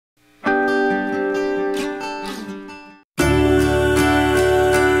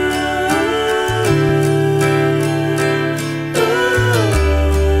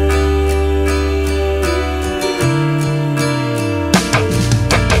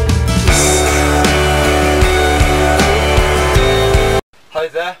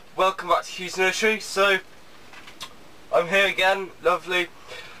to Hugh's Nursery. So I'm here again, lovely.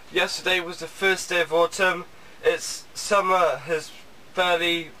 Yesterday was the first day of autumn. It's summer has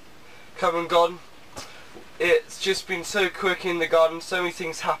barely come and gone. It's just been so quick in the garden, so many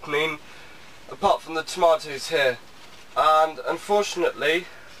things happening apart from the tomatoes here, and unfortunately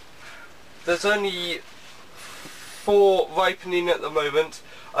there's only 4 ripening at the moment.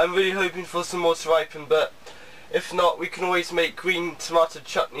 I'm really hoping for some more to ripen, but if not, we can always make green tomato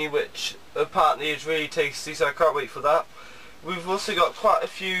chutney, which apparently is really tasty, so I can't wait for that. We've also got quite a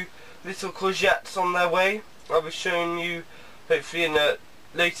few little courgettes on their way. I'll be showing you hopefully in a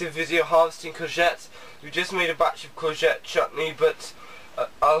later video harvesting courgettes. We just made a batch of courgette chutney, but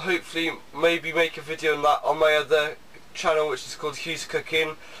I'll hopefully maybe make a video on that on my other channel, which is called Hugh's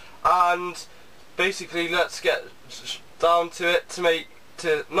Cooking. And basically let's get down to it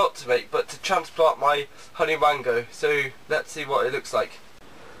to transplant my honey mango. So let's see what it looks like.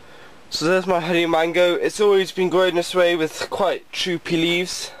 So there's my honey mango. It's always been growing this way with quite droopy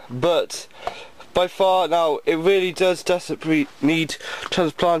leaves, but by far now it really does desperately need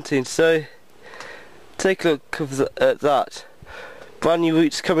transplanting. So take a look at that. Brand new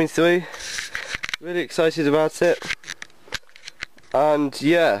roots coming through. Really excited about it. And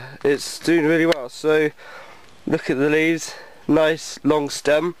yeah, it's doing really well. So look at the leaves, nice long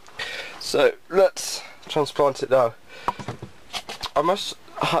stem. So let's transplant it now. I must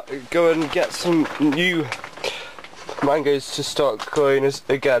go and get some new mangoes to start growing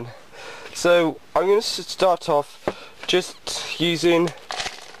again. So I'm going to start off just using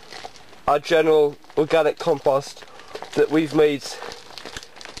our general organic compost that we've made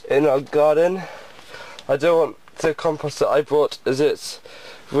in our garden. I don't want the compost that I bought as it's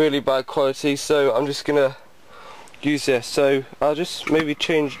really bad quality, so I'm just gonna use this. So I'll just maybe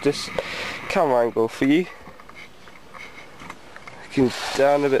change this camera angle for you. I can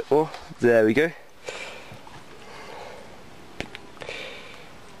down a bit more. There we go.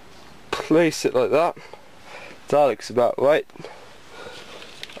 Place it like that. That looks about right.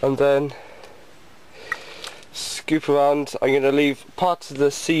 And then scoop around. I'm going to leave part of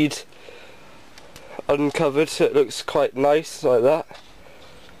the seed uncovered so it looks quite nice like that.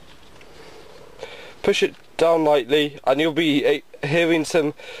 Push it down lightly and you'll be hearing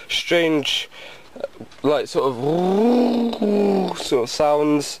some strange like sort of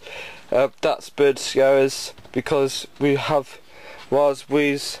sounds. That's bird scarers, because we have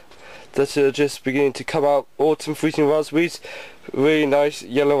raspberries that are just beginning to come out, autumn fruiting raspberries, really nice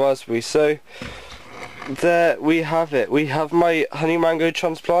yellow raspberries. So there we have it. We have my honey mango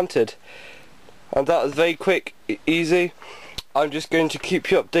transplanted, and that was very quick, easy. I'm just going to keep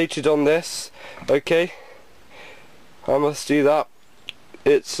you updated on this. Okay, I must do that.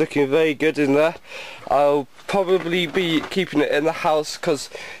 It's looking very good in there. I'll probably be keeping it in the house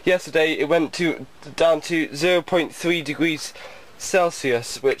because yesterday it went down to 0.3 degrees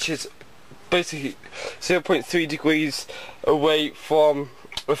Celsius, which is basically 0.3 degrees away from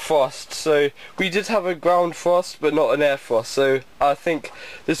a frost. So we did have a ground frost but not an air frost, so I think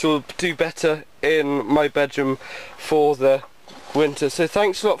this will do better in my bedroom for the winter. So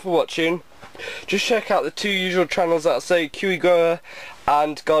thanks a lot for watching. Just check out the 2 usual channels that I say, Kiwi Grower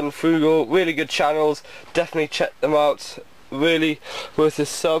and Garden Frugal. Really good channels, definitely check them out, really worth a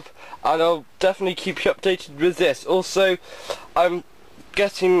sub, and I'll definitely keep you updated with this. Also,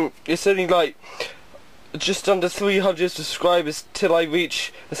 it's only like just under 300 subscribers till I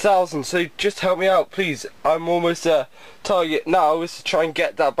reach 1,000, so just help me out please. I'm almost at target now, is to try and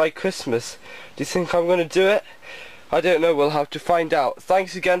get that by Christmas. Do you think I'm going to do it? I don't know, we'll have to find out.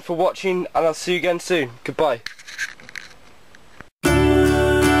 Thanks again for watching, and I'll see you again soon. Goodbye.